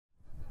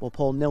Well,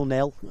 Paul,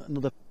 0-0,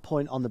 another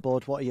point on the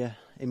board. What are your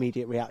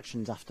immediate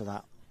reactions after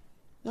that?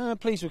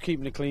 Pleased with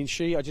keeping a clean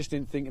sheet. I just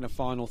didn't think in the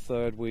final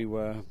third we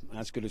were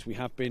as good as we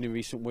have been in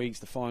recent weeks.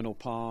 The final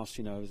pass,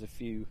 there's a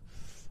few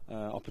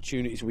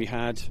opportunities we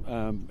had.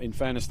 In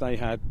fairness, they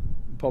had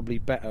probably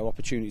better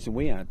opportunities than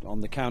we had. On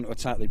the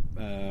counter-attack,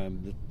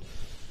 the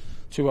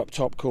two up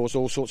top caused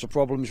all sorts of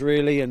problems,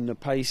 really, and the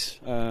pace.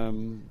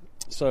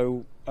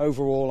 So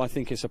overall, I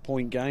think it's a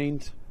point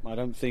gained. I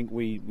don't think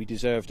we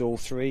deserved all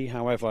three.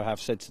 However, I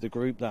have said to the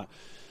group that,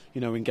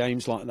 in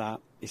games like that,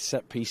 it's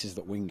set pieces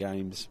that win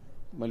games.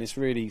 When it's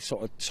really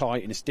sort of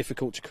tight and it's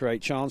difficult to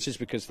create chances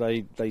because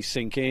they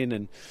sink in,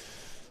 and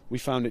we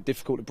found it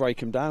difficult to break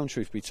them down,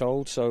 truth be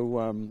told. So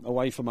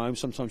away from home,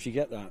 sometimes you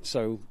get that.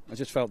 So I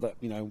just felt that,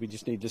 we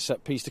just needed a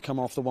set piece to come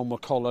off, the one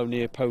with Colo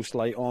near post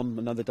late on.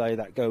 Another day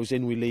that goes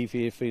in, we leave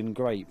here feeling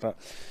great. But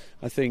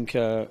I think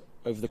over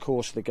the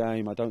course of the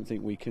game, I don't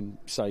think we can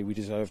say we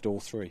deserved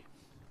all three.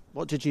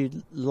 What did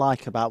you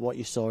like about what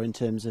you saw in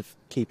terms of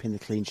keeping the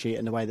clean sheet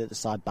and the way that the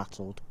side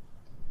battled?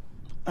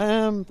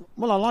 Well,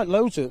 I like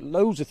loads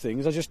of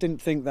things. I just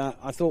didn't think that.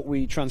 I thought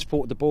we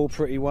transported the ball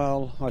pretty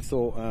well. I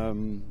thought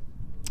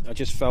I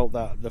just felt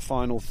that the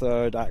final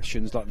third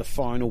actions, like the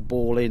final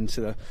ball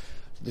into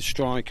the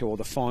striker or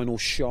the final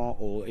shot,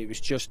 or it was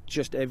just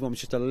everyone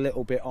was just a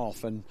little bit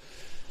off, and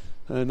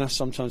that's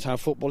sometimes how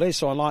football is.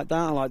 So I like that.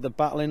 I like the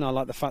battling. I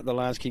like the fact the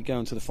lads keep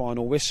going to the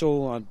final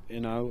whistle. I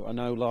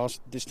know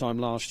this time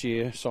last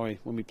year,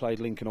 when we played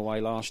Lincoln away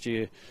last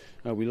year,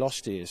 we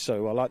lost here.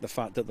 So I like the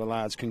fact that the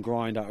lads can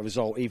grind out a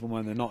result even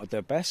when they're not at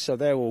their best. So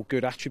they're all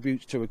good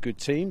attributes to a good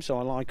team. So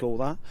I like all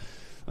that.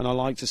 And I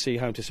like to see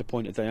how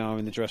disappointed they are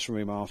in the dressing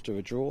room after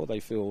a draw. They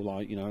feel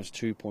like, it's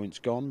 2 points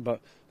gone. But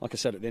like I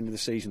said, at the end of the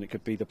season, it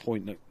could be the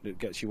point that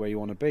gets you where you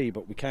want to be.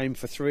 But we came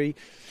for 3.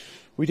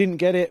 We didn't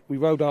get it. We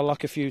rode our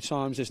luck a few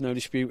times. There's no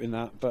disputing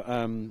that. But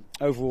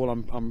overall,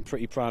 I'm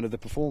pretty proud of the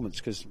performance,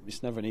 because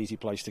it's never an easy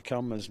place to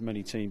come, as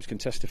many teams can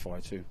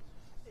testify to.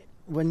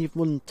 When you've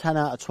won 10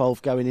 out of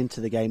 12 going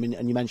into the game,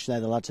 and you mentioned there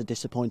the lads are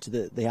disappointed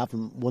that they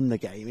haven't won the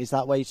game, is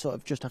that where you sort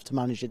of just have to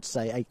manage it to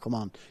say, hey, come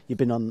on,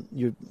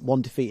 you're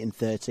 1 defeat in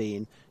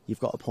 13, you've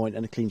got a point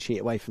and a clean sheet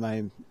away from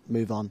home,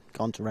 move on,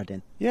 gone to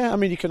Reading? Yeah,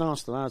 you can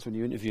ask the lads when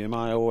you interview them.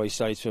 I always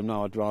say to them,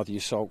 no, I'd rather you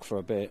sulk for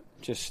a bit.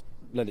 Just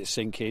let it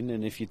sink in,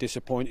 and if you're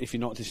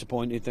not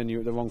disappointed, then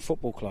you're at the wrong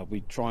football club.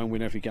 We try and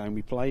win every game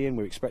we play in.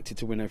 We're expected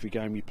to win every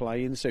game we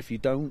play in. So if you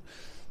don't,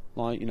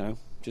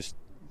 just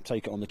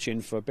take it on the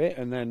chin for a bit,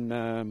 and then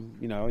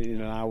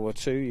in an hour or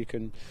two you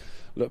can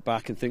look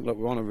back and think, look,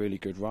 we're on a really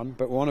good run.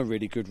 But we're on a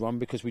really good run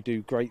because we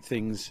do great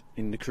things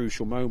in the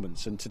crucial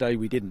moments, and today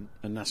we didn't,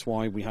 and that's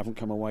why we haven't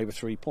come away with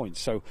 3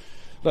 points. So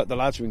look, the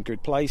lads are in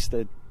good place.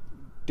 They're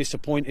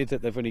disappointed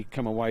that they've only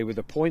come away with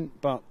a point,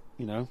 but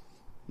no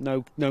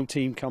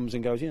team comes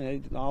and goes,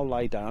 I'll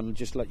lay down and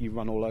just let you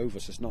run all over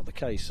us. It's not the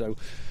case. So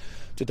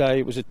today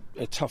it was a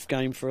tough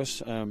game for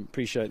us.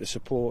 Appreciate the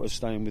supporters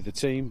staying with the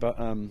team, but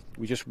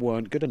we just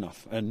weren't good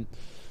enough. And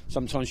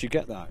sometimes you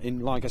get that.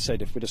 Like I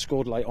said, if we'd have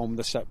scored late on with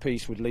the set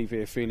piece, we'd leave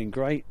here feeling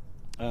great.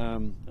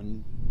 League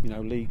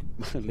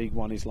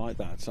One is like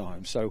that at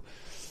times. So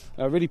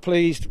really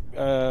pleased,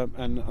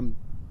 and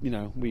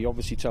we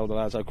obviously tell the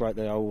lads how great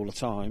they are all the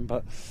time,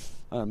 but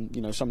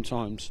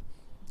sometimes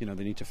they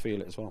need to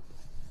feel it as well.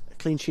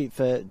 Clean sheet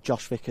for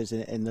Josh Vickers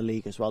in the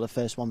league as well, the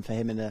first one for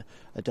him in a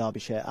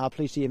Derbyshire. How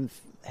pleased are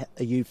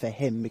you for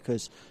him,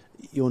 because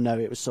you'll know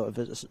it was sort of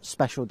a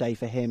special day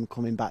for him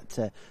coming back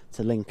to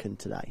Lincoln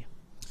today?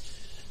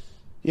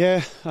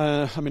 Yeah,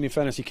 in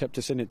fairness, he kept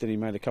us in it, didn't he?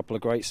 Made a couple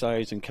of great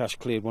saves, and Cash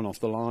cleared one off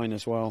the line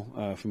as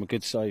well from a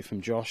good save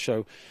from Josh.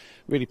 So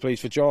really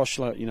pleased for Josh.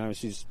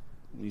 He's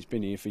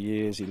been here for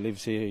years. He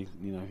lives here.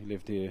 He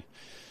lived here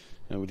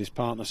with his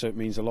partner, so it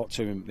means a lot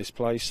to him, this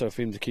place. So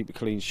for him to keep a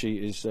clean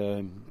sheet is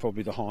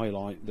probably the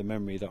highlight, the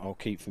memory that I'll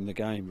keep from the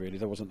game, really.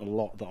 There wasn't a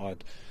lot that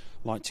I'd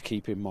like to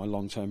keep in my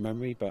long-term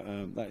memory, but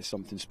that is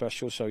something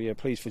special. So yeah,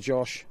 pleased for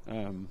Josh.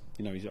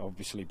 He's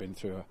obviously been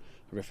through a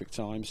horrific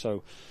time,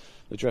 so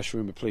the dressing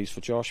room are pleased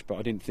for Josh, but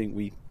I didn't think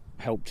we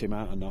helped him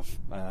out enough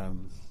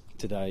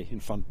today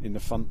in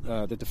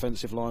the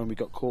defensive line. We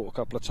got caught a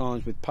couple of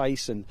times with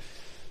pace, and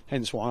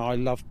hence why I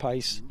love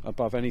pace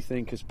above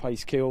anything, because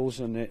pace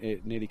kills, and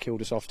it nearly killed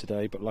us off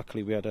today. But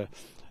luckily we had a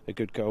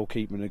good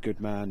goalkeeper and a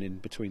good man in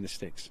between the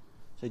sticks.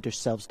 So you dust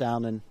yourselves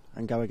down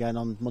and go again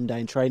on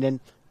Monday in training,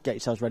 get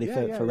yourselves ready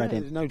for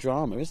Reading. There's no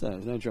drama, is there?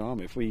 There's no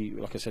drama. If we,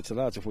 like I said to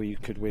lads, if we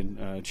could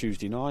win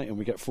Tuesday night and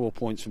we get 4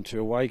 points from 2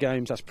 away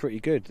games, that's pretty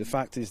good. The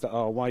fact is that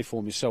our away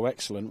form is so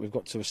excellent, we've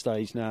got to a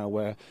stage now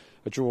where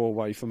a draw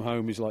away from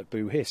home is like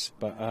boo hiss.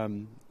 But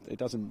it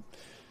doesn't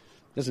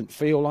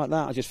feel like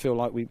that. I just feel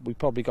like we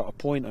probably got a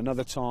point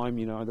another time.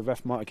 The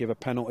ref might have given a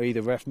penalty,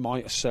 the ref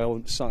might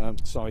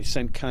have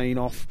sent Kane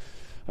off,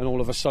 and all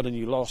of a sudden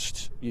you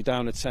lost, you're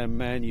down to 10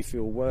 men, you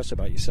feel worse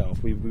about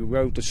yourself. We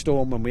rode the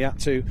storm when we had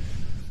to.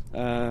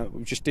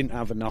 We just didn't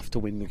have enough to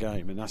win the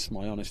game, and that's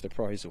my honest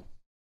appraisal.